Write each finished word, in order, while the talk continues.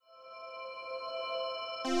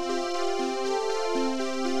Hey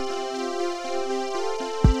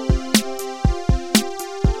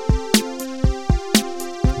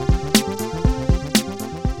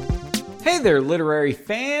there, literary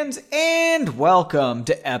fans, and welcome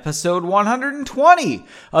to episode 120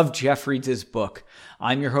 of Jeff Reads His Book.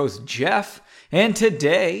 I'm your host, Jeff, and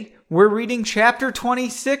today we're reading chapter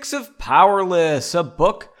 26 of Powerless, a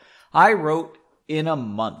book I wrote in a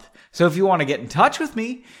month. So if you want to get in touch with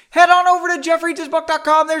me, head on over to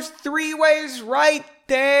jeffreadshisbook.com. There's 3 ways right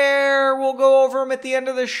there. We'll go over them at the end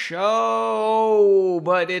of the show,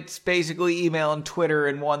 but it's basically email and Twitter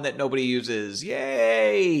and one that nobody uses.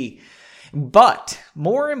 Yay! But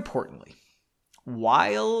more importantly,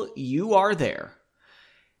 while you are there,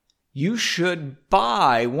 you should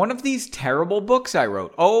buy one of these terrible books I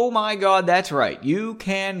wrote. Oh my God, that's right. You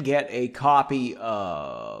can get a copy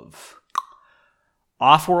of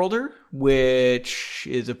Offworlder, which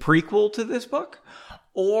is a prequel to this book,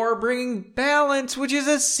 or Bringing Balance, which is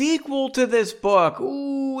a sequel to this book.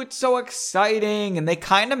 Ooh, it's so exciting. And they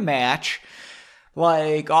kind of match.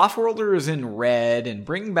 Like, Offworlder is in red and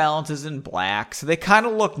Bringing Balance is in black. So they kind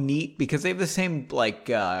of look neat because they have the same,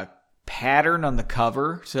 pattern on the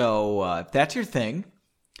cover. So, if that's your thing.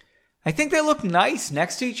 I think they look nice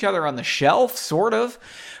next to each other on the shelf, sort of.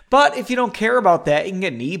 But if you don't care about that, you can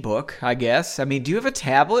get an ebook, I guess. I mean, do you have a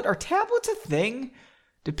tablet? Are tablets a thing?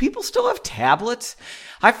 Do people still have tablets?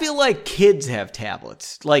 I feel like kids have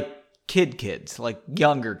tablets. Like, kids. Like,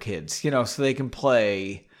 younger kids. So they can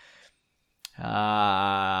play...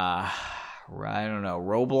 I don't know.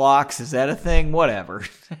 Roblox, is that a thing? Whatever.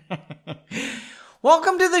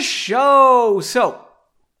 Welcome to the show. So,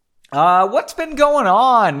 what's been going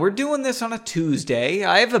on? We're doing this on a Tuesday.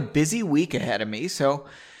 I have a busy week ahead of me, so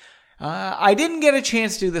I didn't get a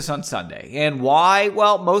chance to do this on Sunday. And why?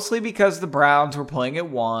 Well, mostly because the Browns were playing at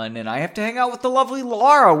 1, and I have to hang out with the lovely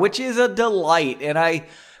Laura, which is a delight, and I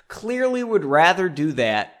clearly would rather do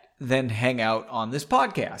that than hang out on this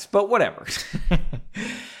podcast, but whatever.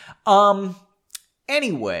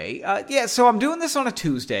 So I'm doing this on a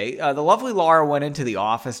Tuesday. The lovely Laura went into the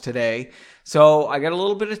office today, so I got a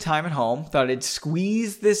little bit of time at home. Thought I'd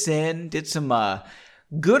squeeze this in. Did some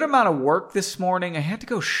good amount of work this morning. I had to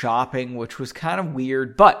go shopping, which was kind of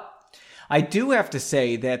weird, but I do have to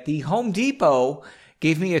say that the Home Depot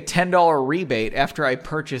gave me a $10 rebate after I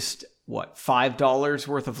purchased, $5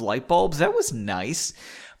 worth of light bulbs? That was nice.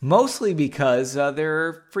 Mostly because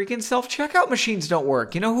their freaking self-checkout machines don't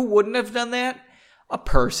work. You know who wouldn't have done that? A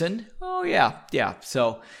person. Oh, yeah.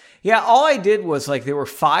 So, all I did was, they were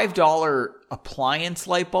 $5 appliance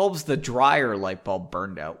light bulbs. The dryer light bulb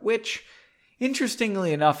burned out, which,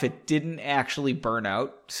 interestingly enough, it didn't actually burn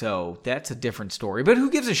out. So, that's a different story. But who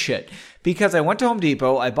gives a shit? Because I went to Home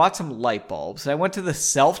Depot, I bought some light bulbs. I went to the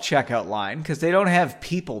self-checkout line because they don't have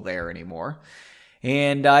people there anymore.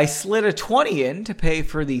 And I slid a 20 in to pay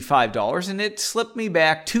for the $5, and it slipped me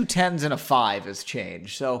back 2 10s and a 5 as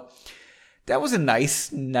change. So that was a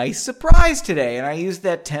nice surprise today. And I used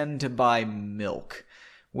that 10 to buy milk,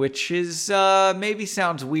 which is maybe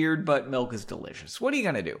sounds weird, but milk is delicious. What are you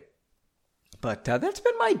going to do? But that's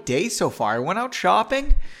been my day so far. I went out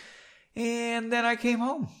shopping, and then I came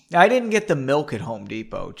home. I didn't get the milk at Home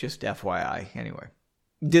Depot, just FYI. Anyway.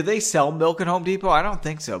 Do they sell milk at Home Depot? I don't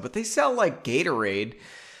think so, but they sell Gatorade.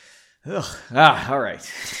 Ugh. All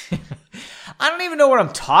right. I don't even know what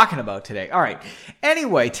I'm talking about today. All right.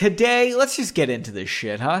 Anyway, today, let's just get into this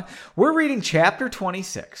shit, huh? We're reading chapter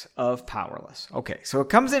 26 of Powerless. Okay, so it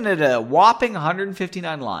comes in at a whopping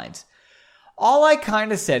 159 lines. All I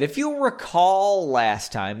kind of said, if you'll recall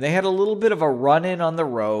last time, they had a little bit of a run-in on the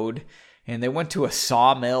road, and they went to a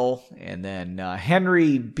sawmill, and then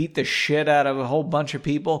Henry beat the shit out of a whole bunch of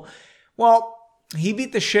people. Well, he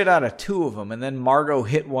beat the shit out of 2 of them, and then Margot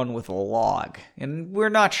hit one with a log. And we're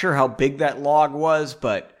not sure how big that log was,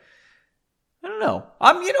 but I don't know.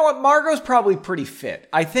 You know what? Margot's probably pretty fit.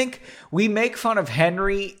 I think we make fun of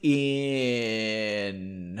Henry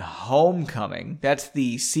in Homecoming. That's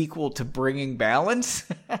the sequel to Bringing Balance.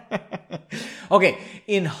 Okay,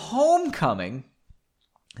 in Homecoming...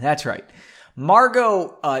 That's right.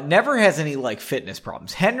 Margot never has any fitness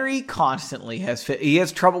problems. Henry constantly has he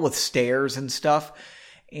has trouble with stairs and stuff.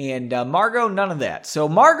 And Margot, none of that. So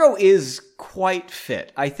Margot is quite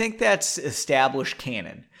fit. I think that's established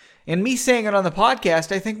canon. And me saying it on the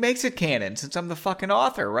podcast, I think makes it canon since I'm the fucking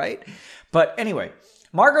author, right? But anyway,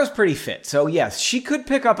 Margot's pretty fit. So yes, she could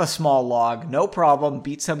pick up a small log, no problem,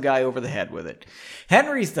 beat some guy over the head with it.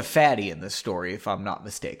 Henry's the fatty in this story, if I'm not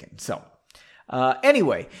mistaken. So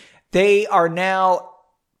anyway, they are now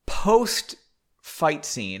post fight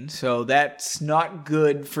scene, so that's not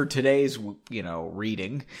good for today's,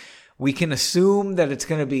 reading. We can assume that it's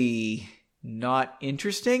going to be not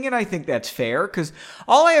interesting, and I think that's fair, because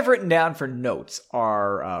all I have written down for notes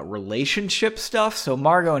are relationship stuff. So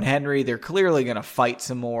Margot and Henry, they're clearly going to fight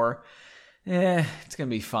some more. It's going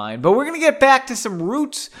to be fine. But we're going to get back to some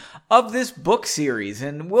roots of this book series,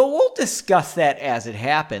 and we'll discuss that as it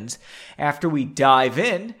happens after we dive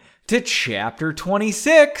in to Chapter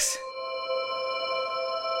 26.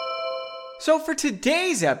 So for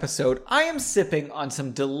today's episode, I am sipping on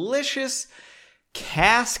some delicious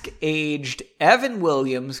cask-aged Evan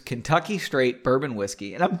Williams Kentucky Straight Bourbon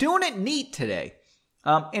Whiskey, and I'm doing it neat today.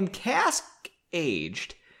 And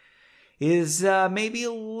cask-aged is maybe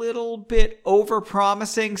a little bit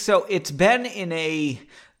over-promising. So it's been in a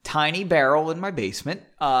tiny barrel in my basement.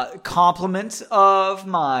 Compliments of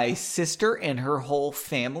my sister and her whole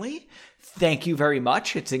family. Thank you very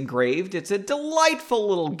much. It's engraved. It's a delightful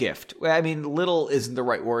little gift. I mean, little isn't the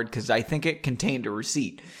right word because I think it contained a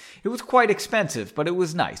receipt. It was quite expensive, but it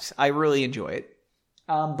was nice. I really enjoy it.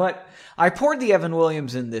 But I poured the Evan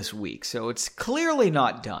Williams in this week, so it's clearly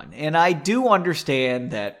not done. And I do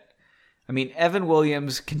understand that, Evan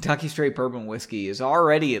Williams Kentucky Straight Bourbon Whiskey is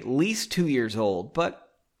already at least 2 years old, but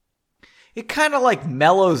it kind of like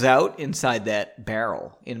mellows out inside that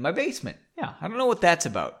barrel in my basement. Yeah, I don't know what that's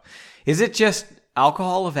about. Is it just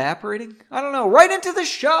alcohol evaporating? I don't know. Right into the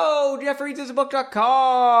show,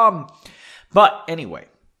 jeffreadsabook.com. But anyway,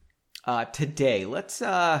 today, let's,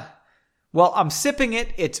 I'm sipping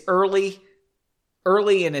it. It's early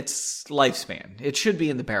in its lifespan. It should be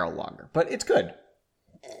in the barrel longer, but it's good.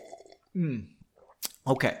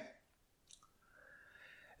 Okay.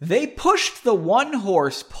 They pushed the one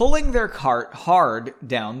horse pulling their cart hard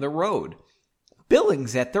down the road.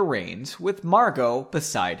 Billings at the reins, with Margot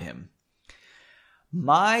beside him.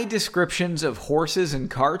 My descriptions of horses and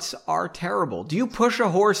carts are terrible. Do you push a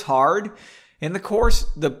horse hard? In the course,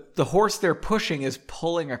 the horse they're pushing is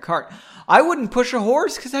pulling a cart. I wouldn't push a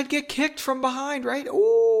horse because I'd get kicked from behind, right?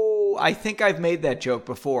 Oh, I think I've made that joke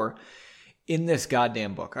before in this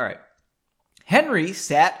goddamn book. All right. Henry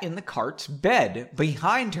sat in the cart's bed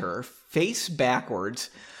behind her, face backwards,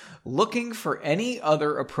 looking for any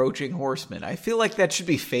other approaching horseman. I feel like that should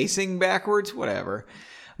be facing backwards, whatever.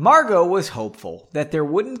 Margot was hopeful that there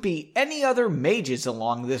wouldn't be any other mages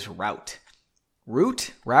along this route.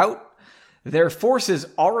 Route? Their forces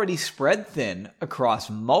already spread thin across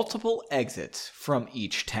multiple exits from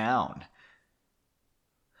each town.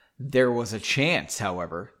 There was a chance,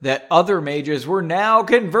 however, that other mages were now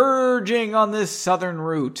converging on this southern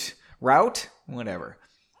route? Whatever.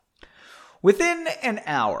 Within an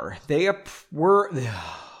hour, they were...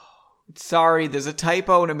 Sorry, there's a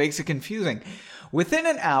typo and it makes it confusing. Within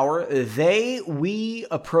an hour, we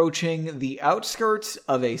approaching the outskirts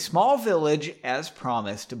of a small village as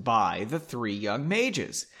promised by the three young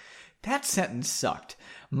mages. That sentence sucked.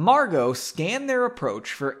 Margot scanned their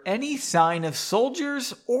approach for any sign of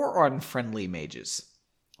soldiers or unfriendly mages.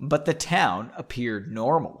 But the town appeared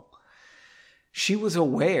normal. She was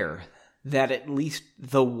aware that at least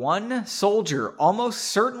the one soldier almost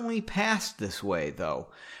certainly passed this way, though.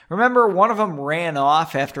 Remember, one of them ran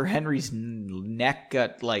off after Henry's neck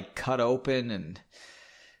got, cut open, and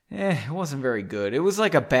it wasn't very good. It was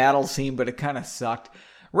like a battle scene, but it kind of sucked.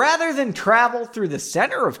 Rather than travel through the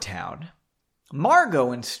center of town,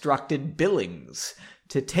 Margot instructed Billings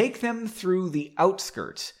to take them through the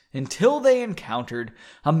outskirts until they encountered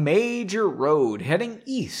a major road heading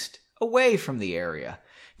east away from the area.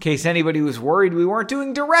 In case anybody was worried we weren't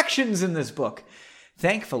doing directions in this book.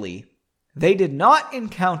 Thankfully, they did not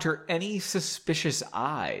encounter any suspicious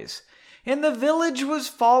eyes, and the village was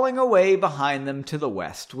falling away behind them to the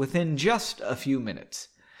west within just a few minutes.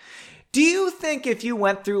 Do you think if you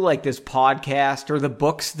went through this podcast or the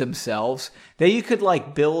books themselves that you could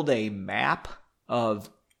build a map of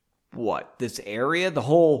this area, the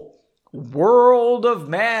whole world of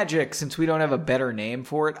magic, since we don't have a better name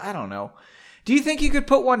for it? I don't know. Do you think you could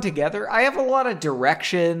put one together? I have a lot of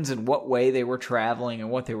directions and what way they were traveling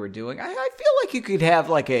and what they were doing. I feel like you could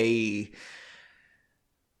have a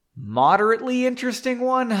moderately interesting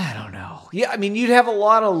one. I don't know. Yeah, you'd have a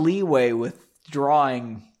lot of leeway with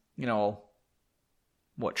drawing,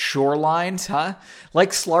 shorelines, huh?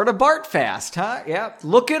 Like Slarta Bartfast, huh? Yeah,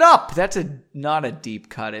 look it up. That's not a deep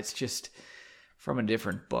cut. It's just from a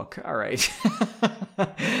different book. All right.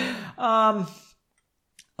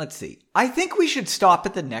 Let's see. I think we should stop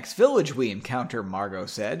at the next village we encounter, Margot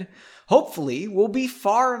said. Hopefully, we'll be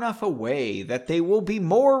far enough away that they will be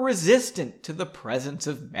more resistant to the presence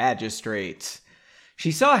of magistrates.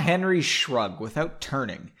 She saw Henry shrug without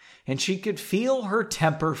turning, and she could feel her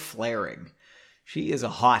temper flaring. She is a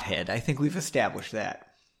hothead. I think we've established that.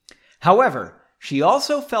 However, she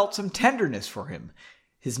also felt some tenderness for him.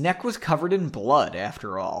 His neck was covered in blood,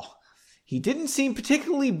 after all. He didn't seem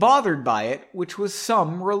particularly bothered by it, which was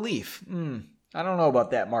some relief. I don't know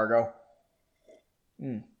about that, Margot.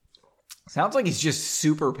 Sounds like he's just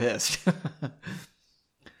super pissed.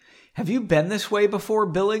 Have you been this way before,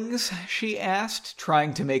 Billings? She asked,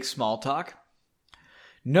 trying to make small talk.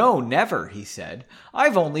 No, never, he said.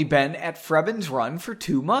 I've only been at Freben's Run for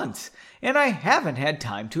 2 months, and I haven't had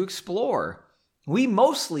time to explore. We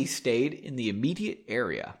mostly stayed in the immediate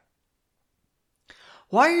area.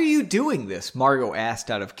 Why are you doing this? Margot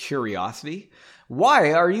asked out of curiosity.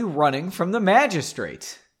 Why are you running from the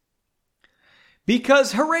magistrates?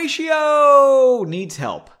 Because Horatio needs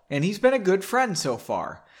help, and he's been a good friend so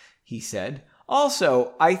far, he said.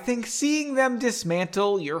 Also, I think seeing them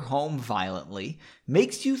dismantle your home violently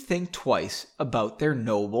makes you think twice about their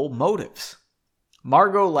noble motives.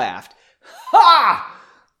 Margot laughed. Ha!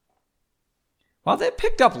 Well, that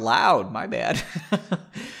picked up loud. My bad.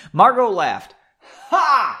 Margot laughed.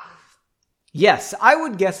 Ha! Yes, I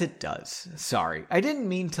would guess it does. Sorry, I didn't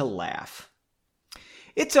mean to laugh.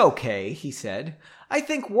 It's okay, he said. I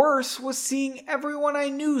think worse was seeing everyone I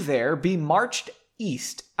knew there be marched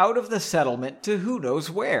east out of the settlement to who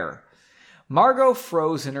knows where. Margot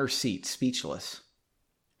froze in her seat, speechless.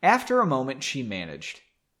 After a moment, she managed.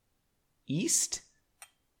 East?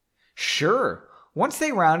 Sure. Once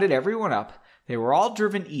they rounded everyone up, they were all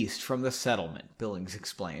driven east from the settlement, Billings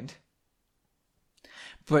explained.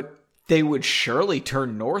 But they would surely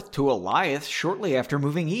turn north to Eliath shortly after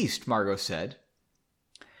moving east, Margot said.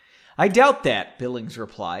 I doubt that, Billings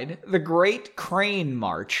replied. The Great Crane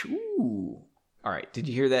March. Ooh. All right, did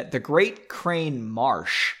you hear that? The Great Crane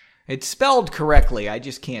Marsh. It's spelled correctly. I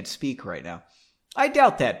just can't speak right now. I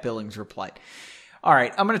doubt that, Billings replied. All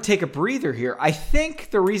right, I'm going to take a breather here. I think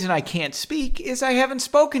the reason I can't speak is I haven't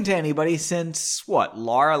spoken to anybody since,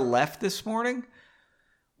 Laura left this morning?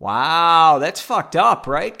 Wow, that's fucked up,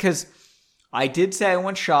 right? Because I did say I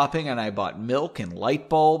went shopping and I bought milk and light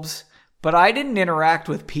bulbs, but I didn't interact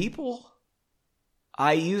with people.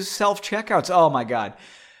 I used self-checkouts. Oh, my God.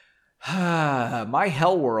 My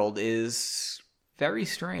hell world is very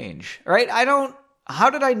strange, right? How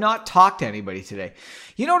did I not talk to anybody today?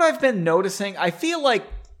 You know what I've been noticing? I feel like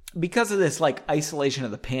because of this isolation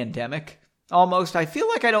of the pandemic, almost, I feel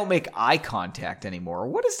like I don't make eye contact anymore.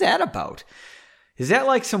 What is that about? Is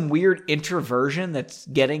that some weird introversion that's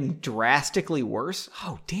getting drastically worse?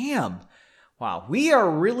 Oh, damn. Wow, we are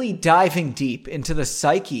really diving deep into the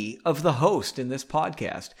psyche of the host in this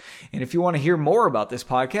podcast. And if you want to hear more about this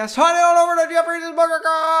podcast, head on over to Jeffrey's Burger.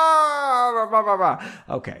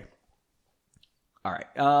 Okay. All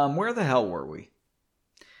right. Where the hell were we?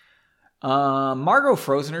 Margot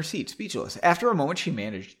froze in her seat, speechless. After a moment, she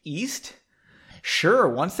managed. East? Sure,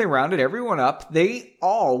 once they rounded everyone up, they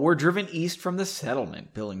all were driven east from the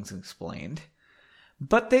settlement, Billings explained.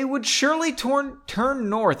 But they would surely turn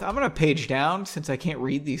north. I'm going to page down since I can't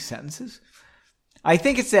read these sentences. I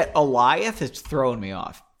think it's that Eliath that's throwing me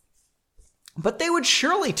off. But they would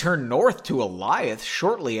surely turn north to Eliath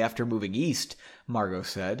shortly after moving east, Margot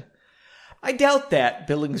said. I doubt that,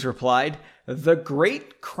 Billings replied. The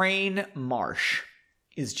Great Crane Marsh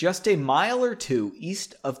is just a mile or two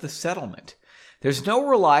east of the settlement. There's no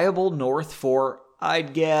reliable north for,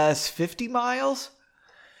 I'd guess, 50 miles?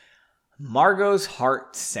 Margot's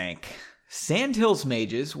heart sank. Sandhill's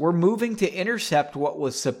mages were moving to intercept what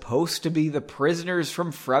was supposed to be the prisoners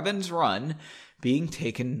from Freben's Run being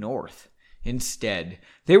taken north. Instead,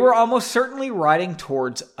 they were almost certainly riding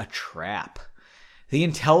towards a trap. The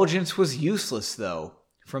intelligence was useless, though,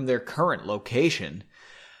 from their current location.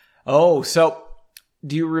 Oh, so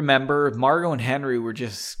do you remember Margot and Henry were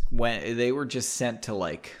just sent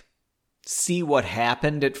to see what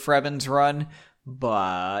happened at Freben's Run?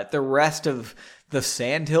 But the rest of the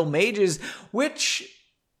Sandhill Mages, which,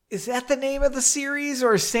 is that the name of the series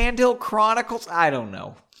or Sandhill Chronicles? I don't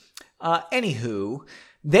know. Anywho,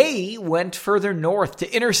 they went further north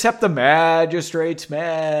to intercept the magistrates'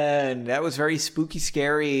 men. That was very spooky,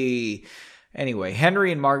 scary. Anyway,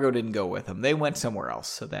 Henry and Margot didn't go with them. They went somewhere else,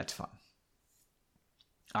 so that's fun.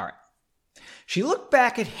 All right. She looked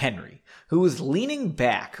back at Henry, who was leaning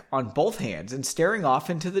back on both hands and staring off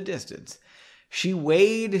into the distance. She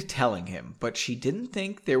weighed telling him, but she didn't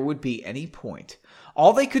think there would be any point.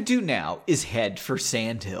 All they could do now is head for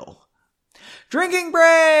Sandhill. Drinking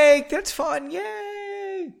break! That's fun!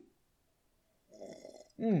 Yay!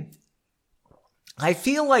 I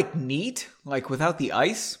feel like neat, without the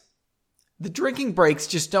ice. The drinking breaks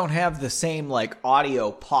just don't have the same like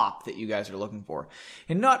audio pop that you guys are looking for.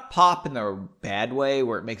 And not pop in the bad way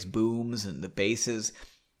where it makes booms and the basses.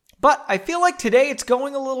 But I feel like today it's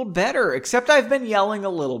going a little better, except I've been yelling a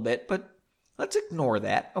little bit, but let's ignore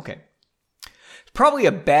that. Okay. It's probably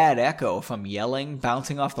a bad echo if I'm yelling,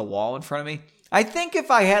 bouncing off the wall in front of me. I think if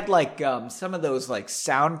I had like some of those like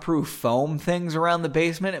soundproof foam things around the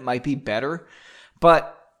basement, it might be better.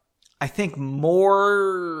 But I think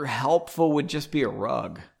more helpful would just be a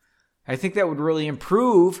rug. I think that would really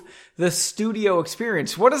improve the studio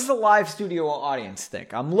experience. What does the live studio audience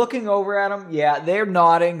think? I'm looking over at them. Yeah, they're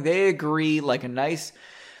nodding. They agree, like a nice,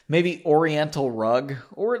 maybe oriental rug,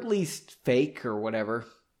 or at least fake or whatever.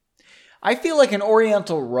 I feel like an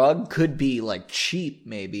oriental rug could be like cheap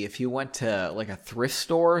maybe if you went to like a thrift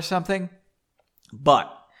store or something.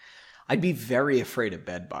 But I'd be very afraid of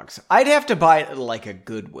bed bugs. I'd have to buy it at like a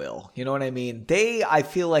Goodwill. You know what I mean? They, I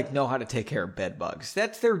feel like, know how to take care of bed bugs.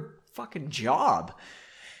 That's their fucking job.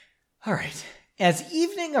 All right. As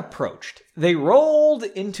evening approached, they rolled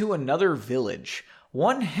into another village.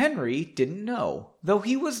 One Henry didn't know, though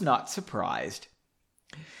he was not surprised.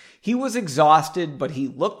 He was exhausted, but he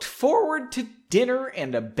looked forward to dinner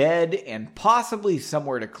and a bed and possibly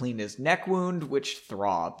somewhere to clean his neck wound, which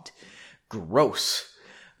throbbed. Gross.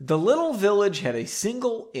 The little village had a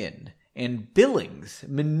single inn, and Billings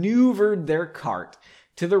maneuvered their cart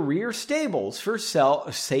to the rear stables for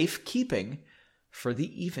safekeeping for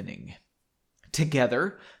the evening.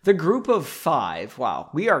 Together, the group of 5, wow,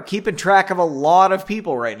 we are keeping track of a lot of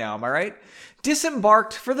people right now, am I right?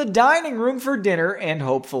 Disembarked for the dining room for dinner and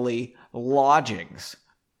hopefully lodgings.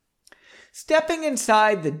 Stepping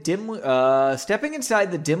inside the dimly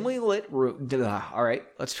lit room. All right,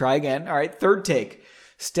 let's try again. All right, third take.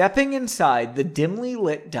 Stepping inside the dimly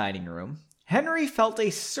lit dining room, Henry felt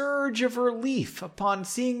a surge of relief upon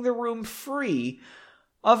seeing the room free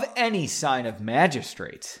of any sign of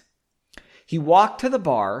magistrates. He walked to the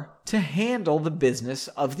bar to handle the business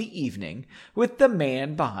of the evening with the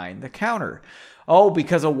man behind the counter. Oh,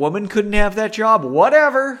 because a woman couldn't have that job?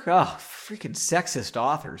 Whatever. Oh, freaking sexist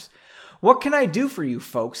authors. What can I do for you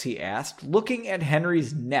folks? He asked, looking at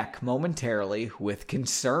Henry's neck momentarily with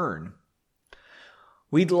concern.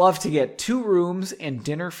 We'd love to get 2 rooms and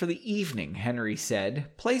dinner for the evening, Henry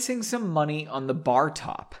said, placing some money on the bar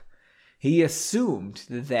top. He assumed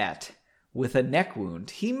that, with a neck wound,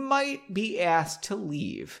 he might be asked to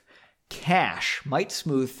leave. Cash might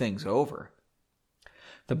smooth things over.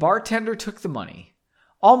 The bartender took the money.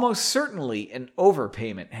 Almost certainly an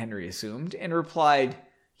overpayment, Henry assumed, and replied,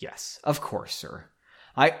 Yes, of course, sir.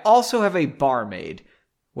 I also have a barmaid.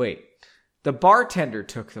 Wait, the bartender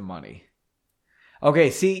took the money.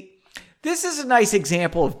 Okay, see, this is a nice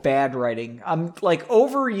example of bad writing. I'm like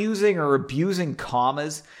overusing or abusing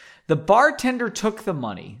commas. The bartender took the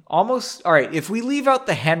money. Almost, all right, if we leave out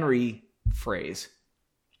the Henry phrase.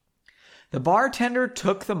 The bartender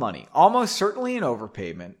took the money, almost certainly an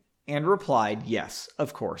overpayment, and replied, Yes,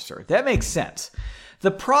 of course, sir. That makes sense.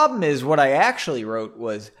 The problem is what I actually wrote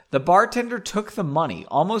was, the bartender took the money,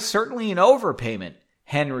 almost certainly an overpayment,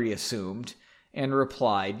 Henry assumed, and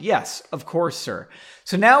replied, Yes, of course, sir.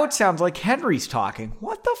 So now it sounds like Henry's talking.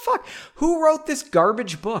 What the fuck? Who wrote this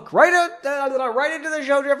garbage book? Write into the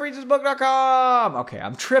show, jeffreadsbook.com. Okay,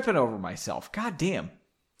 I'm tripping over myself. God damn.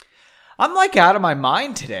 I'm like out of my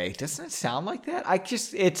mind today. Doesn't it sound like that?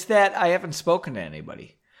 It's that I haven't spoken to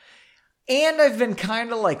anybody. And I've been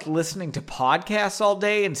kind of like listening to podcasts all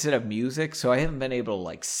day instead of music, so I haven't been able to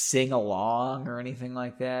like sing along or anything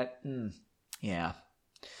like that. Yeah.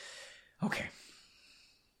 Okay.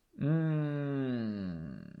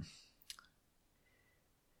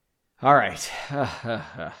 All right.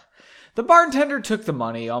 The bartender took the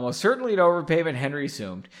money, almost certainly an overpayment, Henry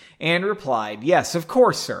assumed, and replied, Yes, of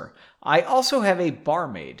course, sir. I also have a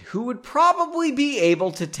barmaid who would probably be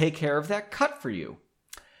able to take care of that cut for you.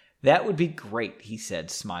 That would be great, he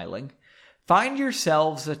said, smiling. Find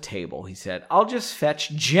yourselves a table, he said. I'll just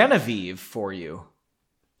fetch Genevieve for you.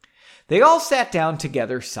 They all sat down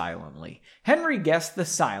together silently. Henry guessed the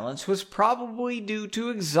silence was probably due to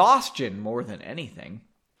exhaustion more than anything.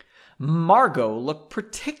 Margot looked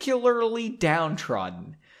particularly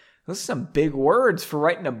downtrodden. Those are some big words for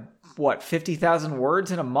writing 50,000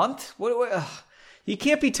 words in a month? You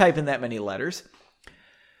can't be typing that many letters.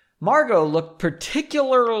 Margot looked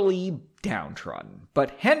particularly downtrodden,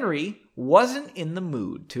 but Henry wasn't in the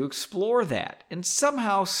mood to explore that and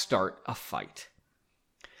somehow start a fight.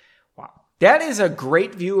 That is a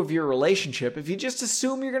great view of your relationship if you just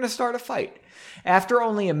assume you're going to start a fight. After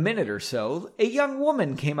only a minute or so, a young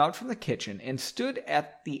woman came out from the kitchen and stood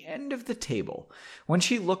at the end of the table. When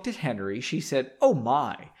she looked at Henry, she said, "Oh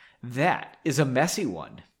my, that is a messy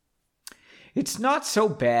one." "It's not so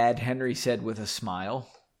bad," Henry said with a smile.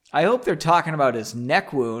 "I hope they're talking about his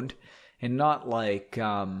neck wound and not like,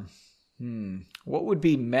 what would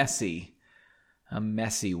be messy? A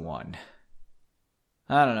messy one.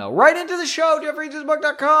 I don't know. Right into the show,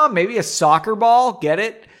 JeffReadsHisBook.com. Maybe a soccer ball. Get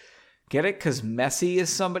it? Get it? Because messy is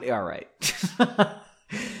somebody. All right.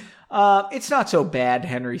 It's not so bad,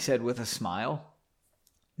 Henry said with a smile.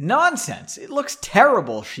 "Nonsense. It looks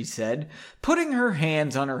terrible," she said, putting her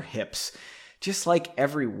hands on her hips. Just like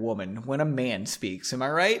every woman when a man speaks. Am I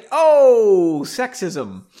right? Oh,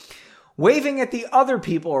 sexism. Waving at the other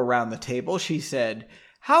people around the table, she said,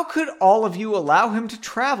 "How could all of you allow him to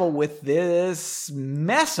travel with this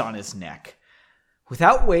mess on his neck?"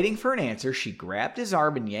 Without waiting for an answer, she grabbed his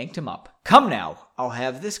arm and yanked him up. "Come now, I'll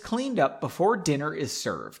have this cleaned up before dinner is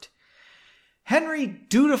served." Henry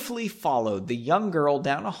dutifully followed the young girl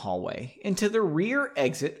down a hallway into the rear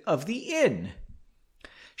exit of the inn.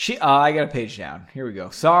 I got a page down. Here we go.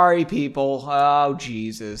 Sorry, people. Oh,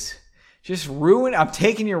 Jesus. I'm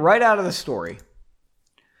taking you right out of the story.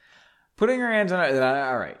 Putting her hands on it.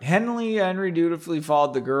 All right. Henry dutifully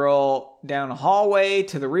followed the girl down a hallway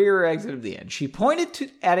to the rear exit of the inn. She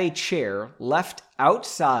pointed at a chair left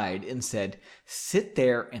outside and said, "Sit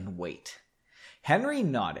there and wait." Henry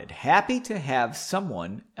nodded, happy to have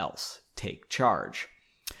someone else take charge.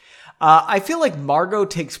 I feel like Margot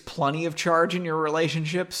takes plenty of charge in your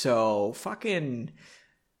relationship, so fucking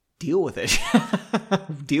deal with it.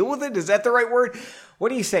 Deal with it? Is that the right word? What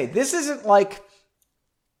do you say? This isn't like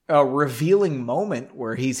a revealing moment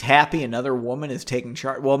where he's happy another woman is taking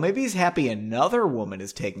charge. Well, maybe he's happy another woman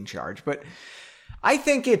is taking charge, but I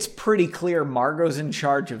think it's pretty clear Margot's in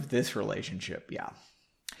charge of this relationship, yeah.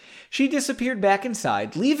 She disappeared back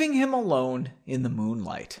inside, leaving him alone in the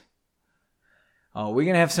moonlight. Oh, we're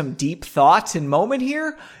going to have some deep thoughts and moment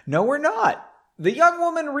here? No, we're not. The young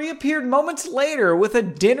woman reappeared moments later with a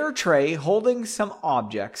dinner tray holding some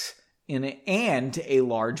objects and a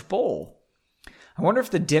large bowl. I wonder if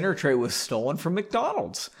the dinner tray was stolen from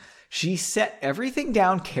McDonald's. She set everything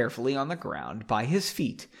down carefully on the ground by his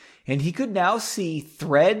feet, and he could now see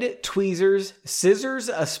thread, tweezers, scissors,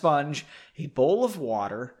 a sponge, a bowl of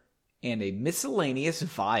water, and a miscellaneous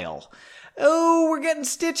vial. Oh, we're getting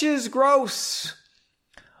stitches. Gross.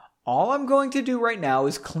 "All I'm going to do right now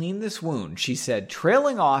is clean this wound," she said,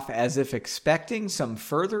 trailing off as if expecting some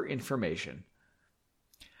further information.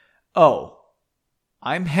 "Oh,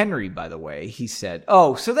 I'm Henry, by the way," he said.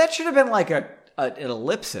 Oh, so that should have been like an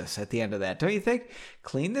ellipsis at the end of that, don't you think?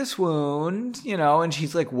 Clean this wound, and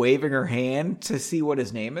she's like waving her hand to see what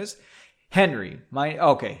his name is. Henry,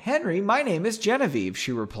 my name is Genevieve,"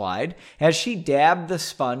 she replied as she dabbed the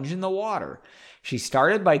sponge in the water. She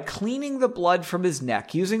started by cleaning the blood from his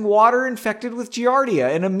neck using water infected with Giardia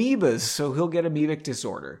and amoebas, so he'll get amoebic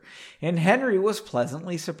disorder. And Henry was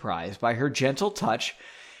pleasantly surprised by her gentle touch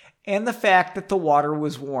and the fact that the water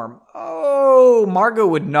was warm. Oh, Margot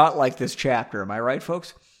would not like this chapter, am I right,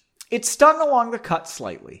 folks? It stung along the cut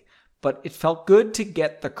slightly, but it felt good to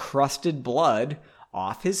get the crusted blood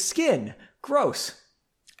off his skin. Gross.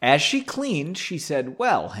 As she cleaned, she said,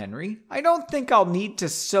 "Well, Henry, I don't think I'll need to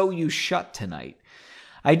sew you shut tonight.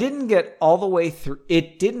 It didn't get all the way through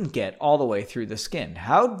the skin.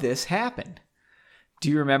 How'd this happen?" Do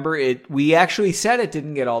you remember it? We actually said it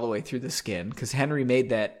didn't get all the way through the skin because Henry made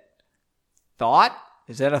that thought.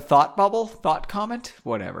 Is that a thought bubble? Thought comment?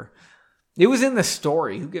 Whatever. It was in the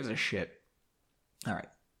story. Who gives a shit? All right.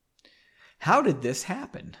 How did this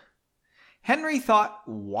happen? Henry thought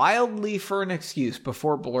wildly for an excuse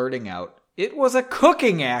before blurting out, "It was a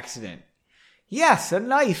cooking accident." "Yes, a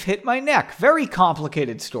knife hit my neck. Very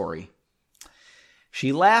complicated story."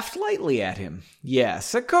 She laughed lightly at him.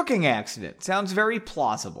 "Yes, a cooking accident. Sounds very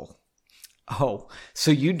plausible." "Oh, so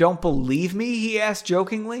you don't believe me?" he asked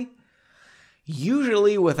jokingly.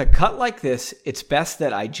 "Usually with a cut like this, it's best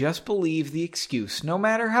that I just believe the excuse, no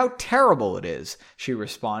matter how terrible it is," she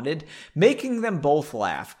responded, making them both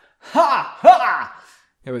laugh. Ha! Ha!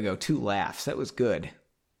 There we go. 2 laughs. That was good.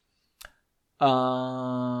 When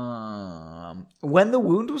the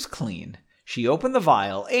wound was clean, she opened the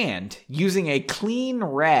vial and, using a clean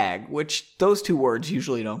rag, which those 2 words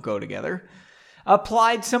usually don't go together,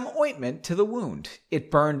 applied some ointment to the wound.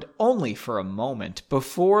 It burned only for a moment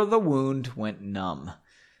before the wound went numb.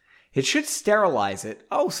 It should sterilize it.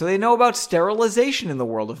 Oh, so they know about sterilization in the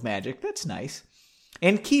world of magic. That's nice.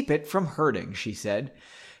 And keep it from hurting, she said.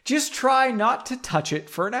 Just try not to touch it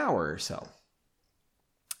for an hour or so.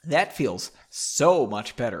 That feels so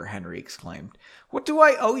much better, Henry exclaimed. What do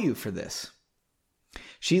I owe you for this?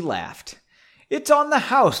 She laughed. It's on the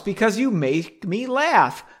house because you make me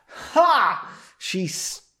laugh. Ha! She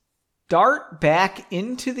start back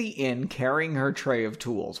into the inn carrying her tray of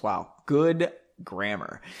tools. Wow, good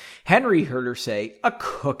grammar. Henry heard her say, a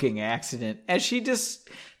cooking accident, as she just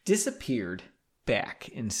disappeared back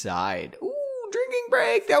inside. Ooh, drinking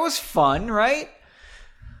break. That was fun, right?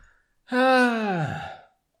 I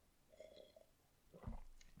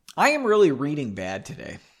am really reading bad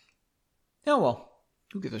today. Oh well,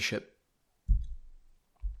 who gives a shit?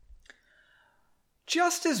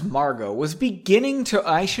 Just as Margot was beginning to...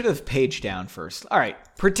 I should have paged down first. All right,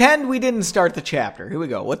 pretend we didn't start the chapter. Here we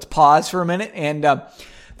go. Let's pause for a minute, and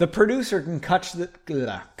the producer can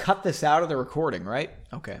cut this out of the recording, right?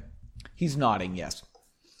 Okay. He's nodding, yes.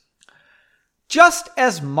 Just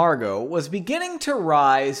as Margot was beginning to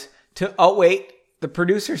rise to... Oh, wait. The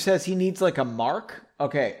producer says he needs like a mark.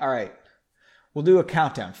 Okay, all right. We'll do a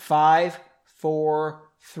countdown. 5, 4,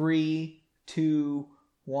 3, 2,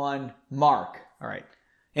 1, mark. All right.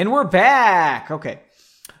 And we're back. Okay.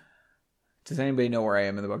 Does anybody know where I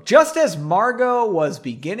am in the book? Just as Margot was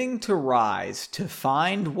beginning to rise to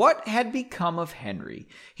find what had become of Henry,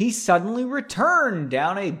 he suddenly returned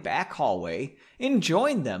down a back hallway and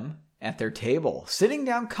joined them at their table, sitting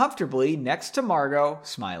down comfortably next to Margot,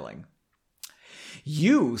 smiling.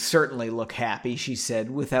 You certainly look happy, she said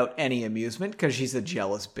without any amusement, because she's a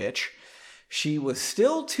jealous bitch. She was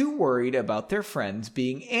still too worried about their friends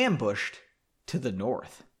being ambushed to the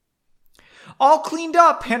north. All cleaned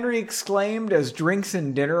up, Henry exclaimed as drinks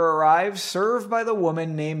and dinner arrived, served by the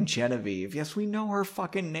woman named Genevieve. Yes, we know her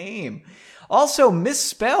fucking name. Also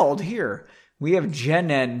misspelled here. We have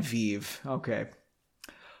Genevieve. Okay.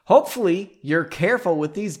 Hopefully, you're careful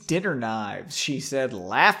with these dinner knives, she said,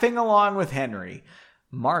 laughing along with Henry.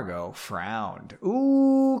 Margot frowned.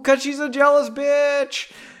 Ooh, 'cause she's a jealous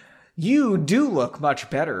bitch. You do look much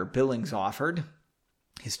better, Billings offered.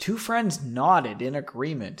 His two friends nodded in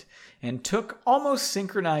agreement and took almost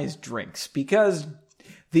synchronized drinks because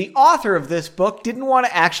the author of this book didn't want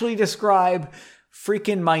to actually describe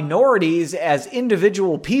freaking minorities as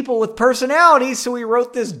individual people with personalities, so he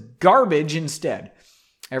wrote this garbage instead.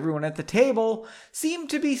 Everyone at the table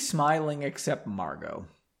seemed to be smiling except Margot.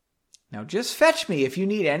 Now just fetch me if you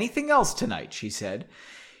need anything else tonight, she said.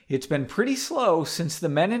 It's been pretty slow since the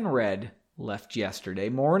men in red left yesterday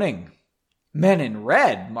morning. Men in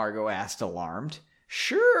red? Margot asked, alarmed.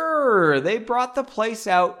 Sure, they bought the place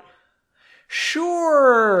out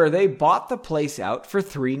for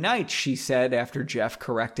 3 nights, she said after Jeff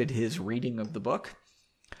corrected his reading of the book.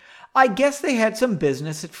 I guess they had some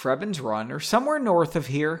business at Freben's Run or somewhere north of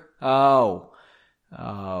here. Oh.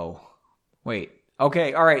 Wait.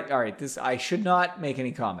 Okay, all right. This I should not make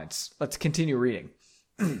any comments. Let's continue reading.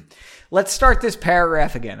 Let's start this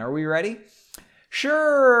paragraph again. Are we ready?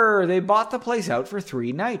 Sure, they bought the place out for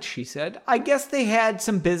 3 nights, she said. I guess they had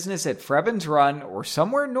some business at Freben's Run or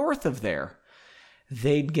somewhere north of there.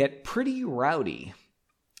 They'd get pretty rowdy.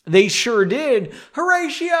 They sure did,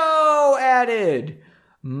 Horatio added.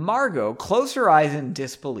 Margot closed her eyes in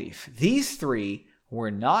disbelief. These 3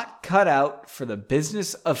 were not cut out for the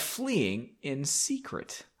business of fleeing in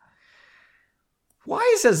secret. Why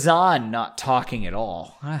is Azan not talking at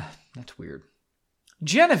all? That's weird.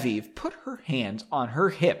 Genevieve put her hands on her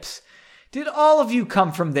hips. Did all of you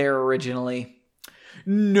come from there originally?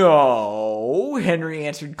 No, Henry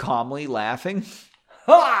answered calmly, laughing.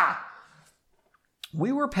 Ha!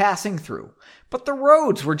 We were passing through, but the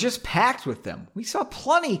roads were just packed with them. We saw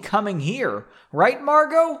plenty coming here. Right,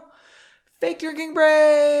 Margot? Fake drinking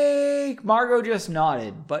break! Margot just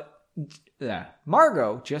nodded.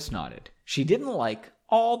 She didn't like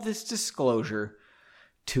all this disclosure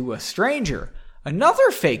to a stranger. Another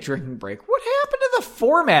fake drinking break. What happened to the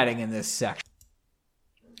formatting in this section?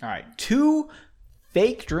 All right, 2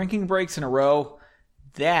 fake drinking breaks in a row.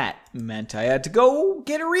 That meant I had to go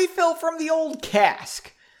get a refill from the old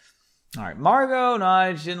cask. All right, Margot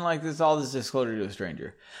nodded. She didn't like all this disclosure to a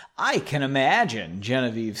stranger. I can imagine,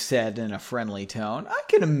 Genevieve said in a friendly tone. I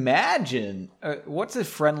can imagine. What's a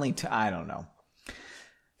friendly tone? I don't know.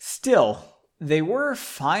 Still, they were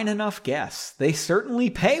fine enough guests. They certainly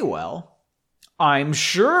pay well. I'm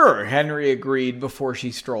sure, Henry agreed before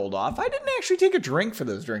she strolled off. I didn't actually take a drink for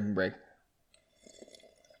this drinking break.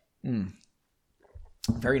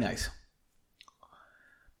 Very nice.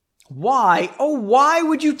 Why? Oh, why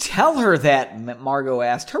would you tell her that? Margot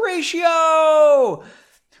asked. Horatio!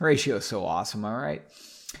 Horatio's so awesome, all right.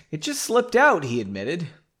 It just slipped out, he admitted.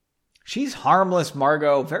 She's harmless,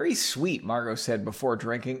 Margot. Very sweet, Margot said before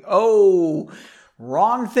drinking. Oh,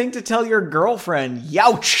 wrong thing to tell your girlfriend.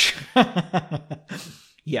 Youch!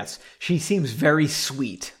 Yes, she seems very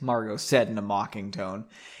sweet, Margot said in a mocking tone.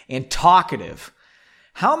 And talkative.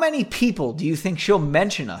 How many people do you think she'll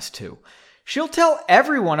mention us to? She'll tell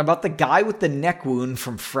everyone about the guy with the neck wound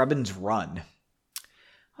from Freben's Run.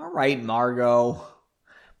 All right, Margot.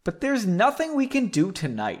 But there's nothing we can do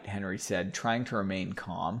tonight, Henry said, trying to remain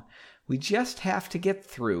calm. We just have to get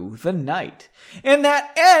through the night. And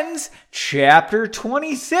that ends chapter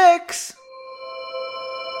 26.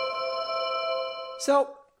 So,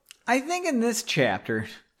 I think in this chapter,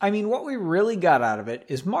 what we really got out of it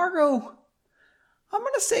is Margot, I'm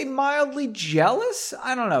going to say mildly jealous.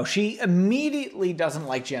 I don't know. She immediately doesn't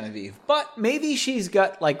like Genevieve, but maybe she's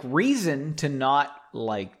got reason to not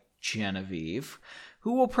like Genevieve,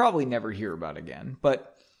 who we'll probably never hear about again.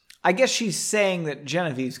 But I guess she's saying that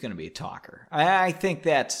Genevieve's going to be a talker. I think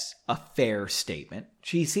that's a fair statement.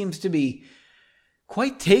 She seems to be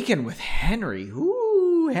quite taken with Henry.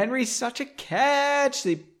 Ooh, Henry's such a catch.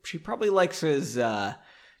 She probably likes his, did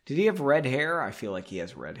he have red hair? I feel like he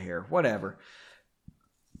has red hair. Whatever.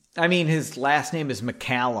 His last name is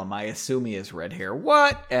McCallum. I assume he has red hair.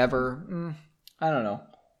 Whatever. I don't know.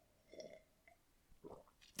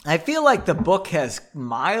 I feel like the book has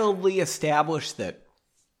mildly established that.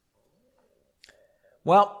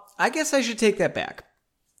 Well, I guess I should take that back.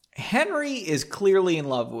 Henry is clearly in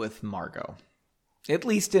love with Margot. At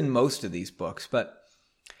least in most of these books. But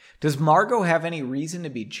does Margot have any reason to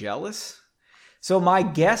be jealous? So my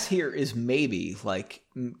guess here is maybe,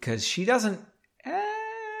 because she doesn't.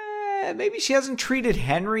 Maybe she hasn't treated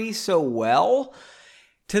Henry so well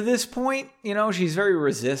to this point. She's very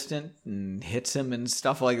resistant and hits him and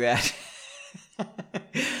stuff like that.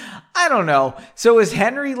 I don't know. So is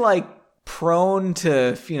Henry prone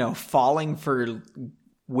to, falling for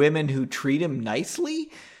women who treat him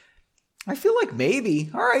nicely? I feel like maybe.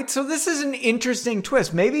 All right, so this is an interesting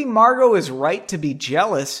twist. Maybe Margot is right to be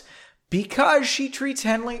jealous because she treats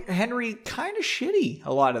Henry kind of shitty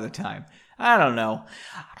a lot of the time. I don't know.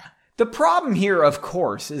 The problem here, of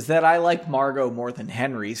course, is that I like Margot more than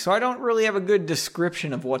Henry, so I don't really have a good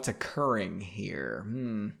description of what's occurring here.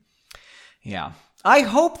 Yeah. I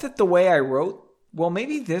hope that the way I wrote,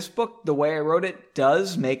 maybe this book, the way I wrote it,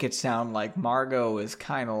 does make it sound like Margot is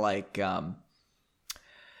kind of like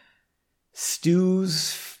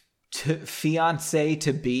Stu's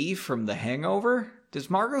fiancé-to-be from The Hangover. Does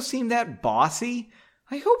Margot seem that bossy?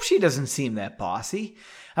 I hope she doesn't seem that bossy.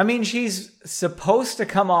 She's supposed to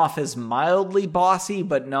come off as mildly bossy,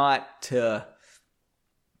 but not to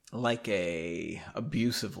a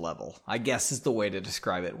abusive level, I guess is the way to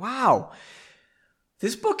describe it. Wow.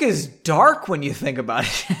 This book is dark when you think about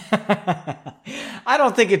it. I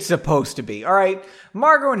don't think it's supposed to be. All right,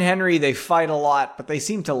 Margot and Henry, they fight a lot, but they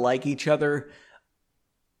seem to like each other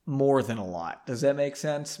more than a lot. Does that make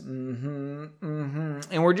sense? And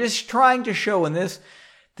we're just trying to show in this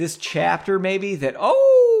chapter maybe that,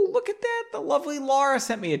 oh, look at that. The lovely Laura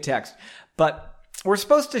sent me a text. But we're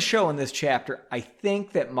supposed to show in this chapter, I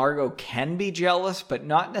think, that Margot can be jealous, but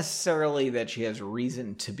not necessarily that she has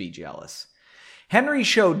reason to be jealous. Henry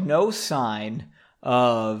showed no sign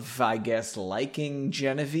of, I guess, liking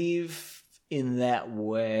Genevieve in that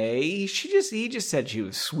way. He just said she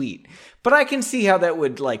was sweet. But I can see how that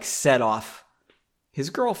would set off his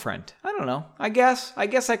girlfriend. I don't know. I guess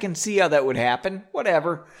I can see how that would happen.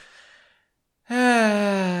 Whatever.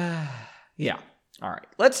 Yeah. All right.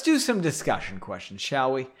 Let's do some discussion questions,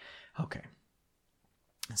 shall we? Okay.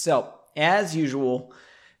 So, as usual,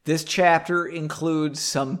 this chapter includes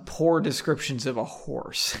some poor descriptions of a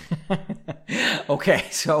horse. Okay,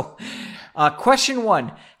 so question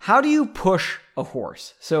 1. How do you push a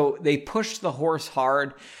horse? So they push the horse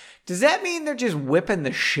hard. Does that mean they're just whipping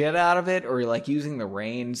the shit out of it or using the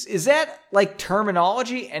reins? Is that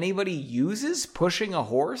terminology anybody uses, pushing a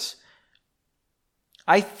horse?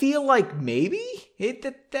 I feel like maybe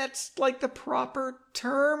that's the proper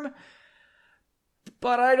term.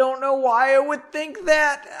 But I don't know why I would think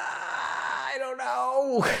that. I don't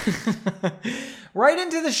know. Write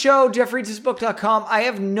into the show, jeffreadshisbook.com. I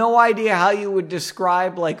have no idea how you would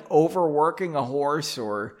describe overworking a horse,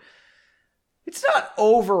 or it's not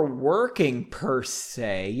overworking per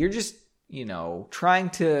se. You're just, trying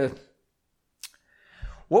to,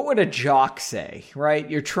 what would a jock say, right?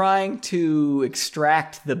 You're trying to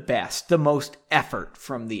extract the best, the most effort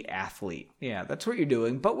from the athlete. Yeah, that's what you're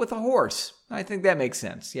doing, but with a horse. I think that makes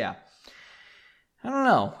sense, yeah. I don't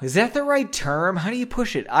know. Is that the right term? How do you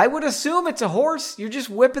push it? I would assume it's a horse. You're just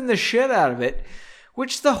whipping the shit out of it,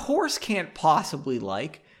 which the horse can't possibly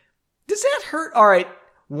like. Does that hurt? All right,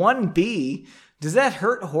 1B. Does that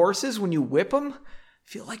hurt horses when you whip them? I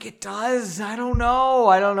feel like it does. I don't know.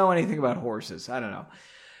 I don't know anything about horses. I don't know.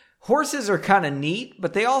 Horses are kind of neat,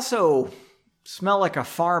 but they also smell like a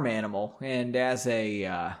farm animal. And as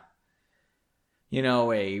a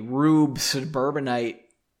rube suburbanite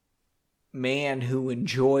man who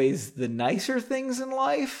enjoys the nicer things in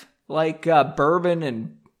life, like bourbon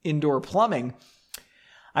and indoor plumbing,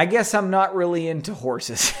 I guess I'm not really into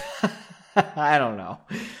horses. I don't know.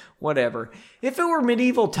 Whatever. If it were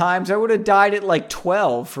medieval times, I would have died at like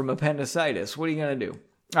 12 from appendicitis. What are you going to do?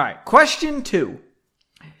 All right. Question 2.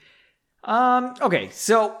 Okay.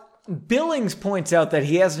 So Billings points out that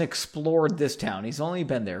he hasn't explored this town. He's only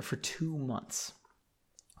been there for 2 months.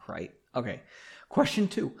 Right. Okay. Question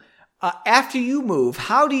 2. After you move,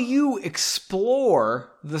 how do you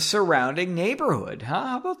explore the surrounding neighborhood? Huh?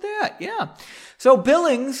 How about that? Yeah. So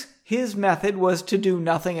Billings, his method was to do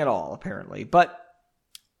nothing at all, apparently. But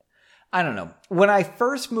I don't know. When I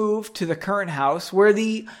first moved to the current house where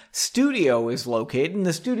the studio is located, and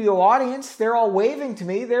the studio audience, they're all waving to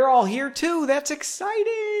me. They're all here too. That's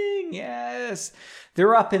exciting. Yes.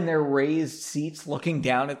 They're up in their raised seats looking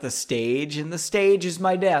down at the stage, and the stage is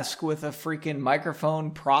my desk with a freaking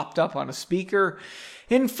microphone propped up on a speaker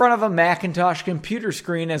in front of a Macintosh computer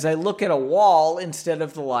screen as I look at a wall instead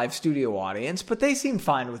of the live studio audience. But they seem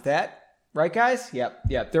fine with that. Right, guys?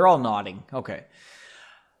 Yep. They're all nodding. Okay.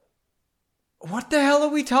 What the hell are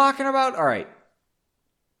we talking about? All right.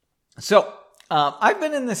 So, I've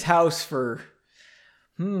been in this house for,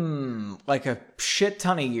 like a shit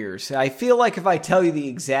ton of years. I feel like if I tell you the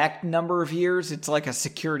exact number of years, it's like a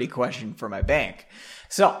security question for my bank.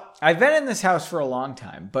 So, I've been in this house for a long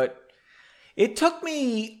time, but it took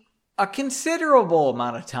me a considerable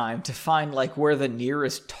amount of time to find like where the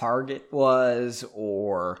nearest Target was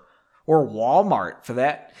or Walmart for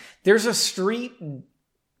that. There's a street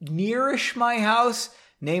nearish my house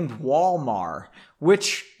named Walmart,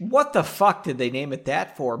 which, what the fuck did they name it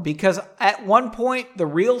that for? Because at one point, the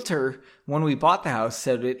realtor, when we bought the house,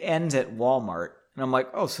 said it ends at Walmart. And I'm like,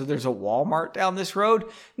 oh, so there's a Walmart down this road?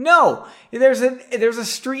 No, there's a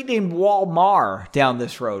street named Walmart down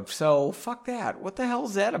this road. So fuck that. What the hell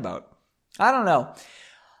is that about? I don't know.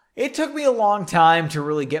 It took me a long time to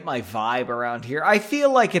really get my vibe around here. I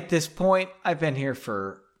feel like at this point, I've been here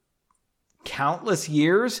for countless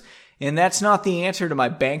years, and that's not the answer to my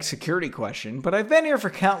bank security question, but I've been here for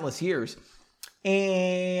countless years,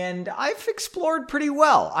 and I've explored pretty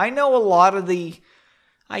well. I know a lot of the,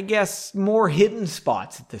 I guess, more hidden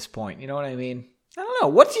spots at this point. You know what I mean? I don't know.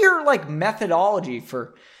 What's your, like, methodology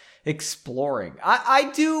for exploring?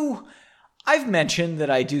 I've mentioned that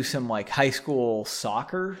I do some, like, high school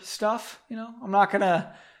soccer stuff, you know? I'm not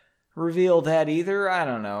gonna reveal that either. I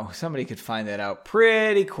don't know. Somebody could find that out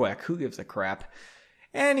pretty quick. Who gives a crap?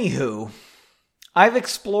 Anywho, I've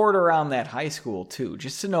explored around that high school too,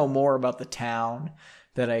 just to know more about the town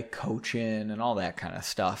that I coach in and all that kind of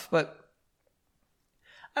stuff. But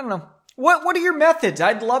I don't know. What are your methods?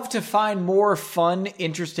 I'd love to find more fun,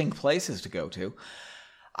 interesting places to go to.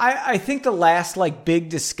 I think the last like big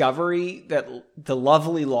discovery that the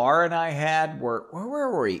lovely Laura and I had where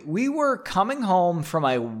were we? We were coming home from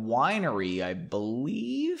a winery, I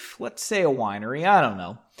believe. Let's say a winery. I don't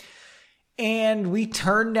know. And we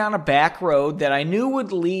turned down a back road that I knew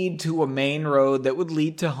would lead to a main road that would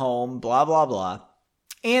lead to home, blah, blah, blah.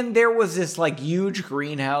 And there was this like huge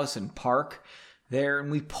greenhouse and park there. And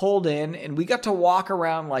we pulled in and we got to walk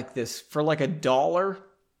around like this for like $1.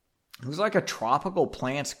 It was like a tropical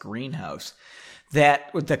plants greenhouse that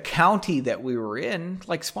the county that we were in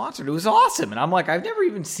like sponsored. It was awesome. And I'm like, I've never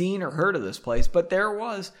even seen or heard of this place, but there it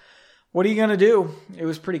was. What are you going to do? It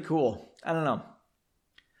was pretty cool. I don't know.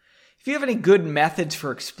 If you have any good methods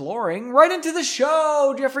for exploring, write into the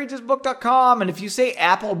show, jeffreadsbook.com. And if you say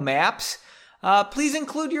Apple Maps, please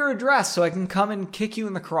include your address so I can come and kick you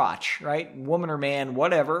in the crotch, right? Woman or man,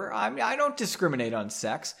 whatever. I don't discriminate on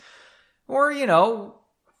sex. Or, you know,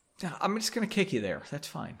 I'm just going to kick you there. That's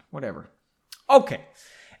fine. Whatever. Okay.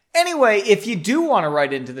 Anyway, if you do want to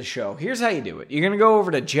write into the show, here's how you do it. You're going to go over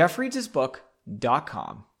to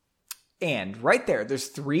jeffreadsbook.com. And right there, there's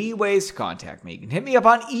 3 ways to contact me. You can hit me up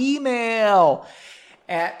on email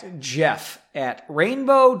at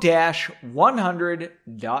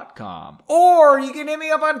jeff@rainbow-100.com. Or you can hit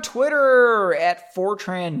me up on Twitter at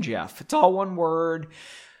FortranJeff. It's all one word.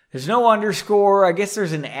 There's no underscore. I guess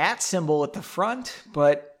there's an @ symbol at the front,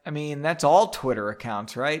 but I mean, that's all Twitter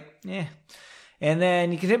accounts, right? Yeah. And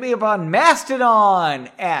then you can hit me up on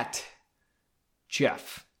Mastodon at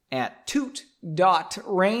Jeff at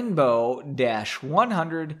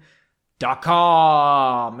toot.rainbow-100.com.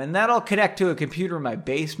 and that'll connect to a computer in my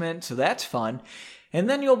basement, so that's fun. And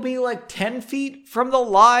then you'll be like 10 feet from the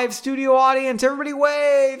live studio audience. Everybody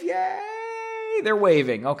wave! Yay! They're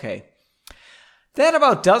waving. Okay. That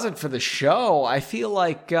about does it for the show. I feel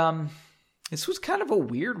like this was kind of a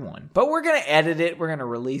weird one, but we're going to edit it. We're going to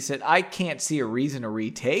release it. I can't see a reason to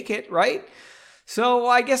retake it, right? So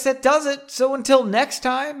I guess that does it. So until next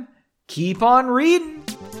time, keep on reading.